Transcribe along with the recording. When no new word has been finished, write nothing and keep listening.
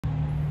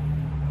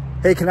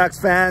Hey Canucks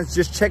fans,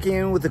 just checking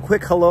in with a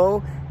quick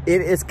hello.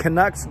 It is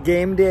Canucks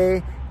game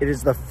day. It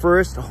is the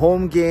first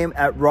home game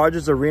at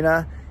Rogers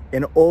Arena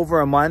in over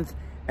a month,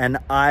 and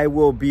I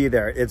will be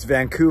there. It's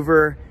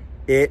Vancouver,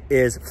 it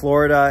is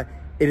Florida.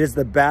 It is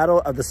the battle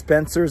of the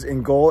Spencers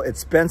in goal. It's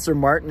Spencer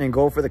Martin in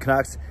goal for the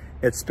Canucks.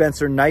 It's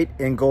Spencer Knight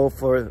in goal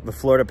for the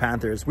Florida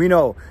Panthers. We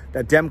know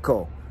that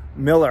Demko,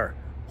 Miller,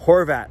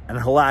 Horvat, and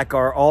Halak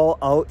are all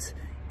out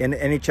in the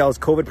NHL's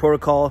COVID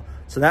protocol.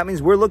 So that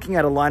means we're looking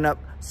at a lineup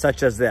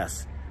such as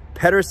this: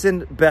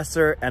 Pettersson,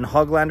 Besser, and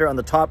Bovenlander on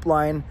the top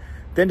line.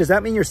 Then does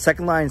that mean your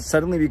second line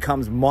suddenly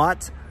becomes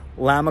Mott,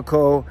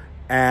 Lammikko,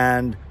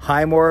 and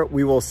Highmore?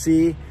 We will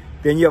see.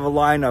 Then you have a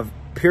line of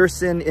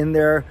Pearson in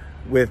there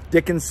with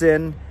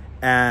Dickinson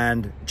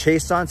and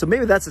Chason. So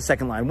maybe that's the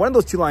second line. One of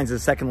those two lines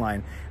is the second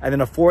line. And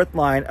then a fourth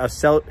line of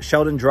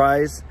Sheldon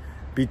Dries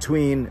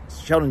between,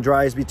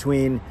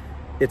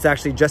 it's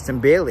actually Justin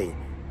Bailey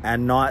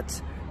and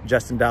not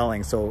Justin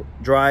Dowling. So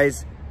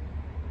Dries,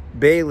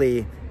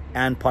 Bailey,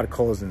 and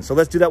Podkolzin. So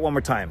let's do that one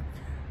more time.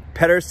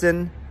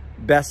 Pettersson,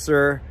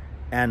 Besser,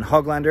 and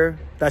Bovenlander.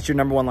 That's your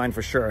number one line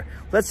for sure.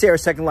 Let's say our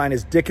second line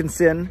is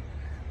Dickinson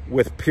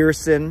with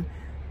Pearson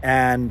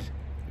and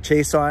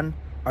Chason.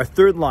 Our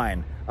third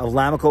line of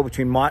Lammikko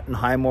between Mott and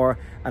Highmore,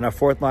 and our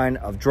fourth line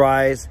of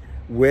Dries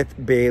with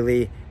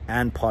Bailey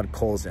and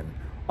Podkolzin.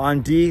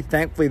 On D,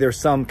 thankfully there's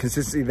some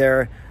consistency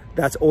there.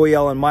 That's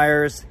OEL and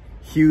Myers,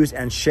 Hughes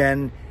and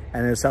Shen,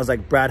 and it sounds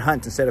like Brad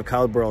Hunt instead of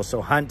Kyle Burrows.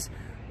 So Hunt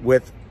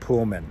with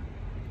Pullman.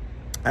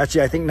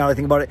 Actually, I think now that I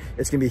think about it,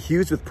 it's going to be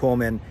Hughes with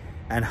Pullman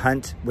and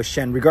Hunt with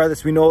Shen.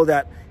 Regardless, we know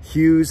that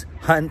Hughes,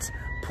 Hunt,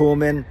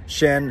 Pullman,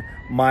 Shen,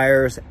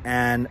 Myers,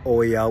 and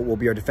OEL will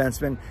be our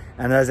defensemen.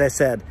 And as I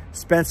said,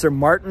 Spencer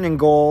Martin in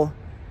goal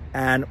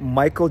and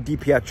Michael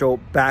DiPietro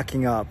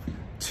backing up.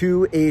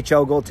 Two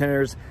AHL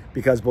goaltenders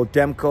because both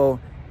Demko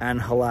and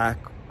Halak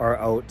are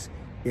out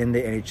in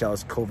the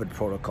NHL's COVID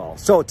protocol.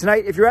 So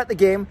tonight, if you're at the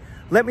game,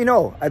 let me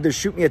know. Either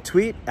shoot me a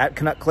tweet at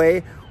Canuck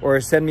Clay or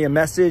send me a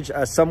message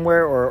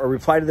somewhere or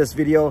reply to this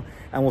video,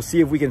 and we'll see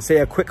if we can say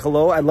a quick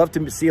hello. I'd love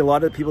to see a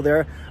lot of the people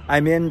there.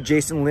 I'm in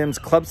Jason Lim's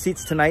club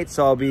seats tonight,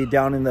 so I'll be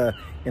down in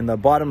the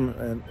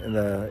bottom in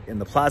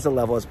the plaza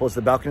level as opposed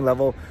to the balcony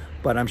level,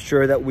 but I'm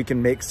sure that we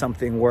can make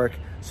something work.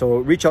 So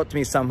reach out to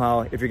me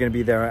somehow if you're going to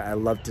be there. I'd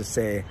love to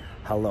say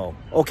hello.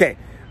 Okay,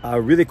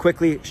 really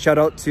quickly, shout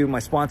out to my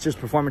sponsors,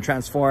 Perform and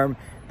Transform,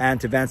 and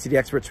to Van City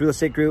Experts Real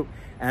Estate Group,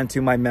 and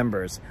to my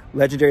members,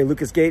 legendary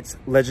Lucas Gates,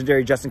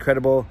 legendary Justin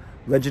Credible,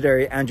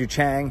 legendary Andrew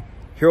Chang,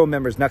 hero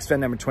members nucksfan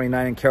number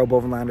 29 and Carol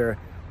Bovenlander,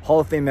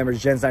 Hall of Fame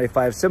members Jens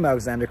 95, Sim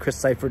Alexander, Chris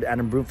Seifert,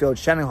 Adam Broomfield,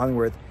 Shannon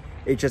Hollingworth,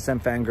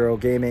 HSM Fangirl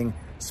Gaming,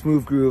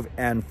 Smooth Groove,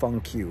 and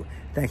Funk Q.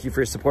 Thank you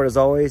for your support as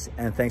always,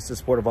 and thanks to the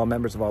support of all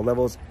members of all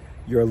levels.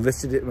 You're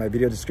listed in my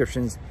video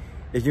descriptions.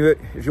 If you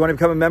want to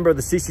become a member of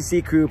the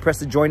CCC Crew, press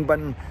the join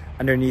button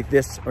underneath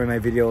this or in my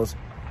videos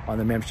on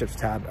the memberships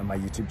tab on my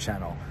YouTube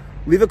channel.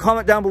 Leave a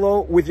comment down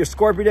below with your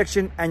score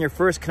prediction and your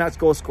first Canucks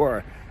goal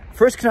scorer.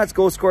 First Canucks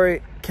goal scorer,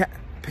 can't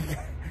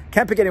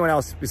pick anyone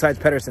else besides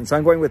Pettersson, so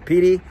I'm going with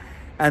Petey.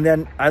 And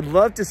then I'd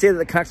love to say that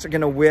the Canucks are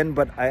going to win,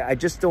 but I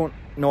just don't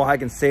know how I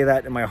can say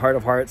that in my heart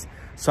of hearts.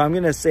 So I'm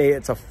going to say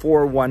it's a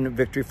 4-1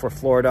 victory for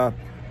Florida.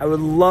 I would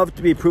love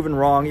to be proven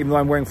wrong, even though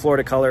I'm wearing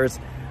Florida colors.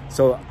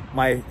 So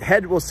my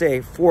head will say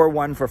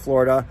 4-1 for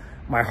Florida.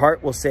 My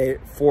heart will say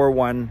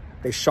 4-1.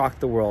 They shocked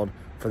the world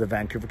for the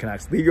Vancouver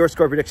Canucks. Leave your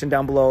score prediction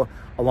down below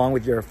along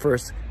with your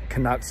first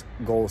Canucks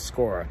goal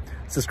scorer.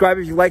 Subscribe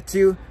if you like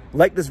to,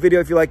 like this video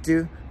if you like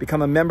to,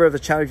 become a member of the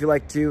channel if you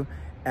like to,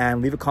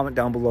 and leave a comment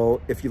down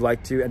below if you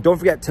like to. And don't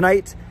forget,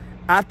 tonight,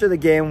 after the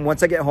game,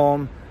 once I get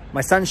home, my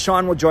son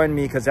Sean will join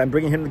me because I'm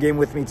bringing him to the game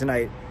with me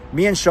tonight.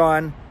 Me and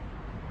Sean,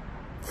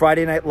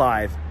 Friday Night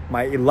Live,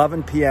 my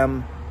 11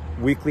 p.m.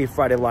 weekly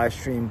Friday live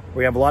stream.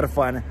 We have a lot of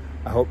fun.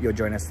 I hope you'll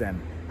join us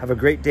then. Have a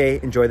great day.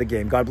 Enjoy the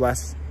game. God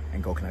bless,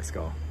 and go Canucks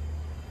go.